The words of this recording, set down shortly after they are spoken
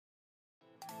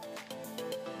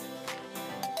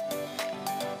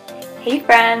Hey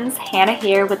friends, Hannah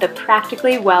here with the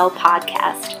Practically Well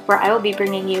podcast, where I will be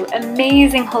bringing you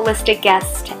amazing holistic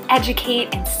guests to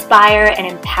educate, inspire, and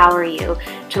empower you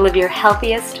to live your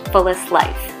healthiest, fullest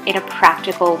life in a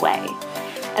practical way.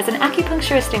 As an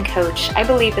acupuncturist and coach, I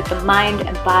believe that the mind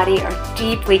and body are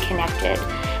deeply connected,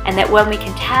 and that when we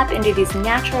can tap into these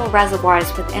natural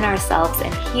reservoirs within ourselves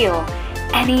and heal,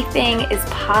 anything is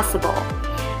possible.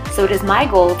 So it is my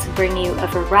goal to bring you a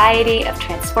variety of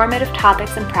transformative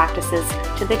topics and practices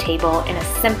to the table in a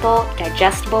simple,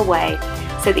 digestible way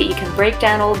so that you can break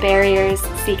down old barriers,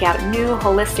 seek out new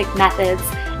holistic methods,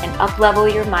 and up-level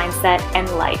your mindset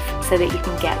and life so that you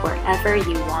can get wherever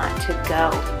you want to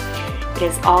go. It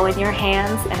is all in your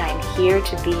hands, and I'm here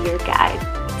to be your guide.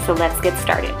 So let's get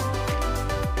started.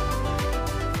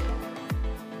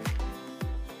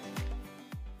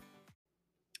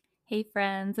 Hey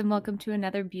friends, and welcome to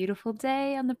another beautiful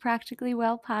day on the Practically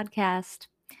Well podcast.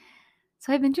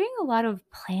 So I've been doing a lot of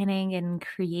planning and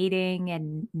creating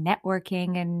and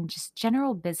networking and just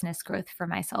general business growth for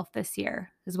myself this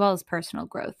year, as well as personal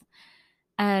growth.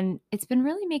 And it's been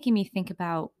really making me think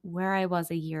about where I was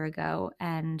a year ago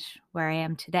and where I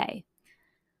am today.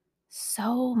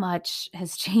 So much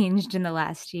has changed in the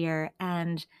last year,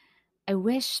 and I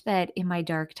wish that in my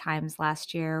dark times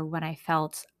last year, when I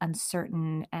felt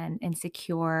uncertain and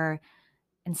insecure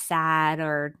and sad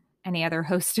or any other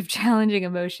host of challenging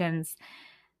emotions,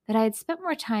 that I had spent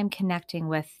more time connecting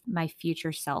with my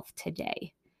future self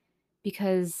today,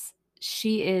 because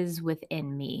she is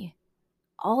within me.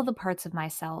 All the parts of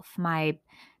myself, my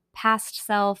past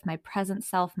self, my present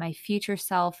self, my future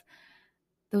self,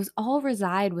 those all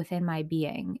reside within my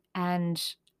being, and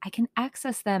I can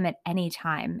access them at any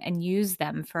time and use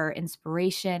them for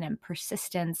inspiration and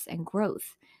persistence and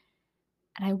growth.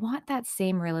 And I want that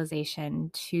same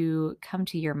realization to come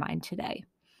to your mind today.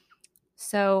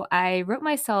 So I wrote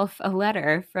myself a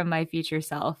letter from my future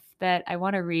self that I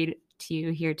want to read to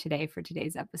you here today for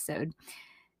today's episode.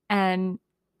 And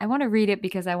I want to read it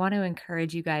because I want to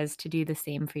encourage you guys to do the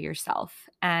same for yourself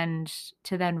and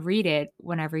to then read it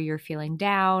whenever you're feeling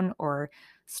down or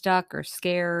stuck or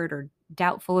scared or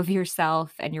doubtful of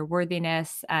yourself and your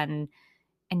worthiness and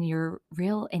your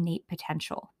real innate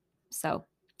potential. So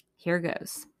here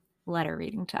goes. Letter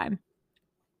reading time.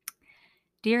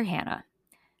 Dear Hannah,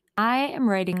 I am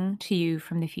writing to you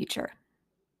from the future.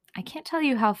 I can't tell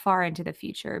you how far into the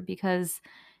future because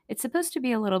it's supposed to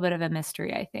be a little bit of a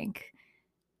mystery, I think.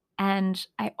 And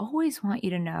I always want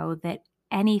you to know that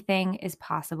anything is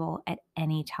possible at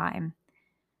any time.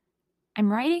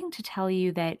 I'm writing to tell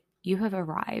you that you have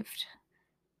arrived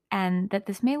and that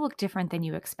this may look different than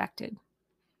you expected.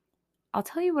 I'll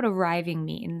tell you what arriving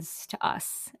means to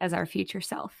us as our future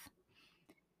self.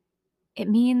 It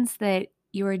means that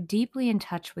you are deeply in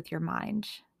touch with your mind,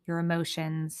 your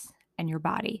emotions, and your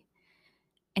body.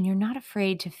 And you're not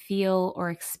afraid to feel or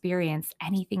experience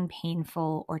anything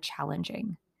painful or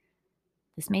challenging.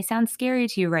 This may sound scary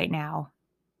to you right now,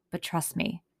 but trust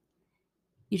me,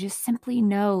 you just simply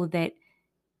know that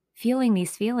feeling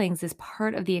these feelings is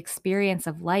part of the experience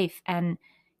of life, and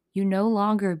you no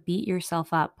longer beat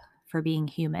yourself up for being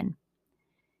human.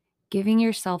 Giving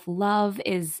yourself love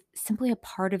is simply a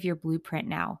part of your blueprint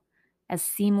now, as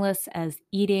seamless as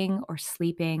eating or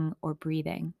sleeping or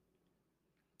breathing.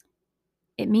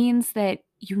 It means that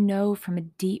you know from a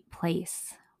deep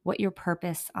place what your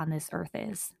purpose on this earth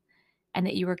is, and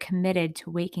that you are committed to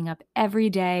waking up every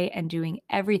day and doing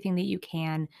everything that you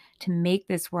can to make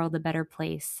this world a better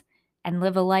place and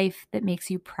live a life that makes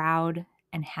you proud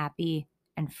and happy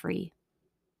and free.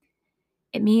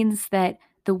 It means that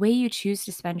the way you choose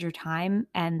to spend your time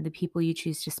and the people you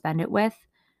choose to spend it with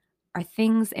are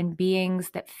things and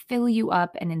beings that fill you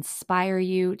up and inspire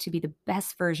you to be the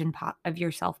best version of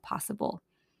yourself possible.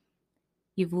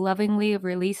 You've lovingly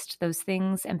released those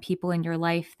things and people in your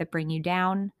life that bring you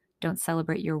down, don't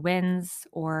celebrate your wins,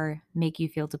 or make you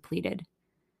feel depleted.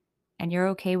 And you're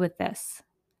okay with this.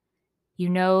 You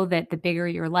know that the bigger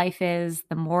your life is,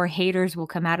 the more haters will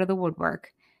come out of the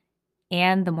woodwork,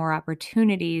 and the more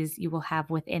opportunities you will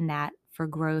have within that for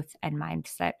growth and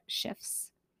mindset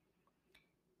shifts.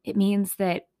 It means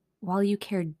that while you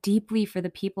care deeply for the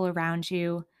people around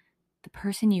you, the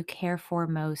person you care for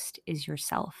most is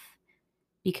yourself,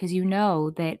 because you know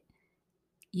that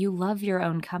you love your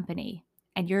own company,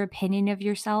 and your opinion of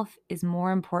yourself is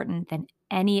more important than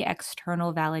any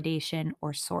external validation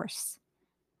or source.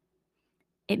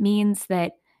 It means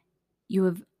that you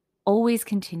have always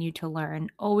continued to learn,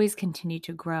 always continued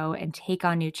to grow and take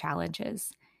on new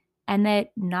challenges, and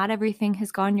that not everything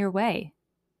has gone your way,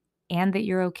 and that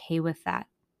you're okay with that.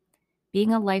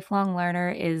 Being a lifelong learner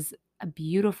is a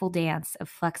beautiful dance of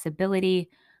flexibility,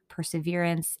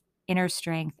 perseverance, inner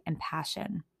strength, and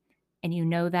passion. And you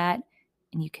know that,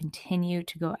 and you continue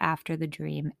to go after the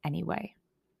dream anyway.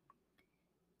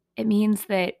 It means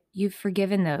that you've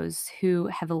forgiven those who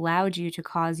have allowed you to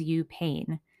cause you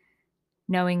pain,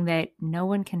 knowing that no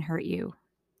one can hurt you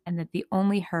and that the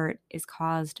only hurt is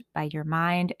caused by your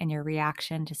mind and your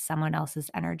reaction to someone else's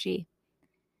energy.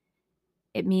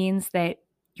 It means that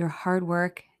your hard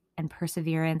work and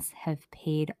perseverance have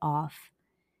paid off,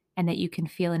 and that you can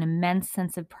feel an immense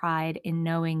sense of pride in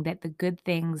knowing that the good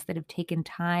things that have taken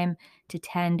time to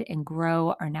tend and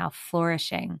grow are now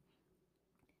flourishing.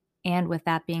 And with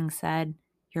that being said,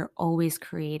 you're always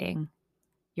creating.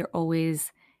 You're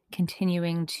always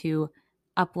continuing to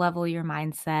up-level your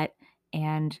mindset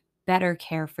and better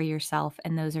care for yourself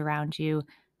and those around you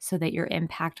so that your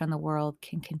impact on the world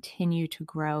can continue to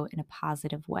grow in a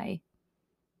positive way.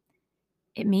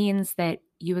 It means that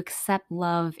you accept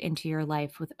love into your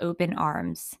life with open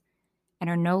arms and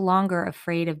are no longer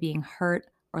afraid of being hurt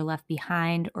or left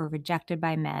behind or rejected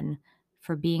by men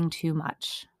for being too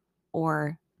much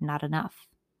or not enough.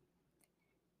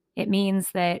 It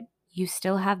means that you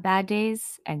still have bad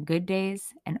days and good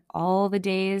days and all the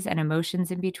days and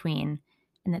emotions in between,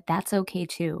 and that that's okay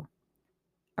too.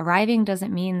 Arriving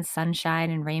doesn't mean sunshine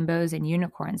and rainbows and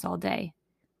unicorns all day.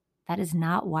 That is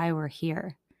not why we're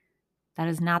here. That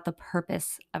is not the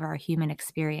purpose of our human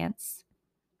experience.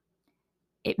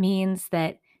 It means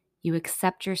that you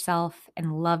accept yourself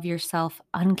and love yourself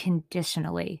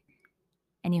unconditionally,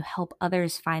 and you help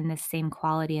others find this same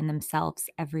quality in themselves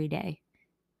every day.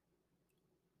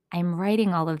 I'm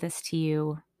writing all of this to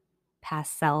you,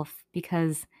 past self,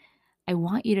 because I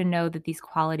want you to know that these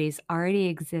qualities already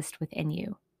exist within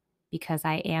you, because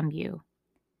I am you.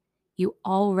 You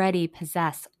already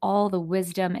possess all the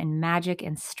wisdom and magic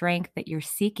and strength that you're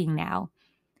seeking now,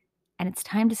 and it's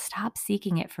time to stop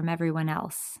seeking it from everyone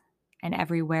else and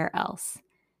everywhere else,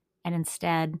 and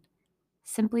instead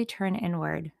simply turn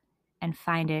inward and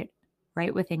find it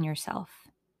right within yourself.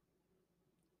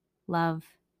 Love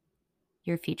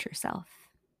your future self.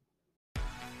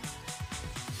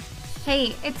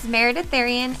 Hey, it's Meredith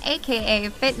Arian, aka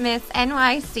Fitmiss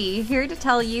NYC, here to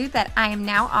tell you that I am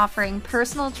now offering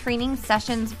personal training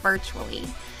sessions virtually.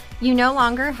 You no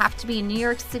longer have to be a New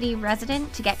York City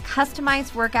resident to get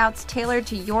customized workouts tailored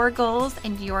to your goals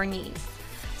and your needs.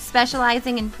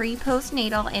 Specializing in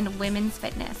pre-postnatal and women's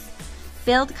fitness.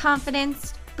 Build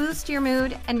confidence, boost your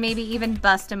mood, and maybe even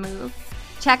bust a move.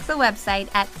 Check the website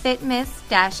at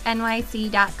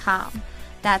fitmiss-nyc.com.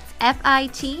 That's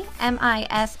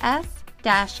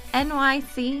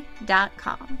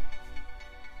FITMISS-NYC.com.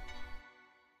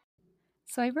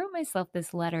 So I wrote myself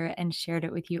this letter and shared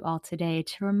it with you all today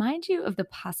to remind you of the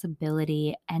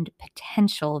possibility and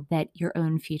potential that your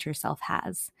own future self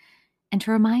has, and to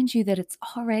remind you that it's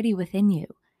already within you.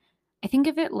 I think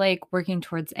of it like working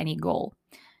towards any goal.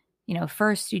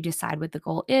 First you decide what the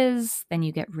goal is, then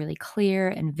you get really clear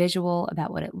and visual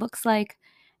about what it looks like,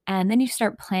 and then you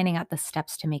start planning out the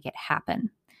steps to make it happen.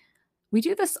 We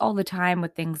do this all the time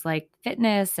with things like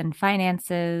fitness and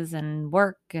finances and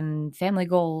work and family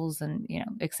goals and,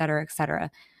 et cetera, et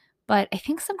cetera. But I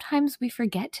think sometimes we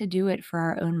forget to do it for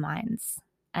our own minds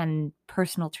and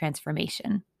personal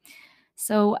transformation.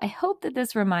 So I hope that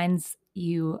this reminds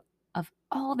you of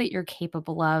all that you're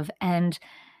capable of, and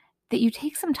that you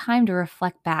take some time to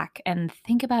reflect back and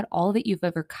think about all that you've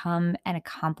overcome and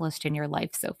accomplished in your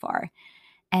life so far,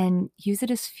 and use it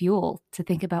as fuel to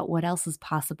think about what else is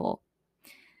possible.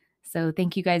 So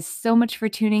thank you guys so much for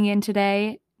tuning in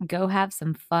today. Go have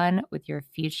some fun with your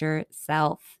future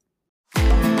self.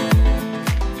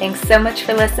 Thanks so much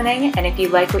for listening, and if you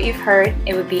like what you've heard,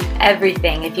 it would be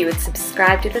everything if you would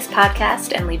subscribe to this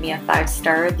podcast and leave me a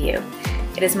 5-star review.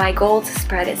 It is my goal to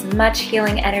spread as much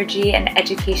healing energy and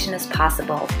education as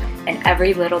possible, and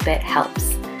every little bit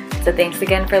helps. So thanks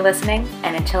again for listening,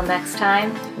 and until next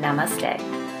time,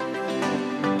 namaste.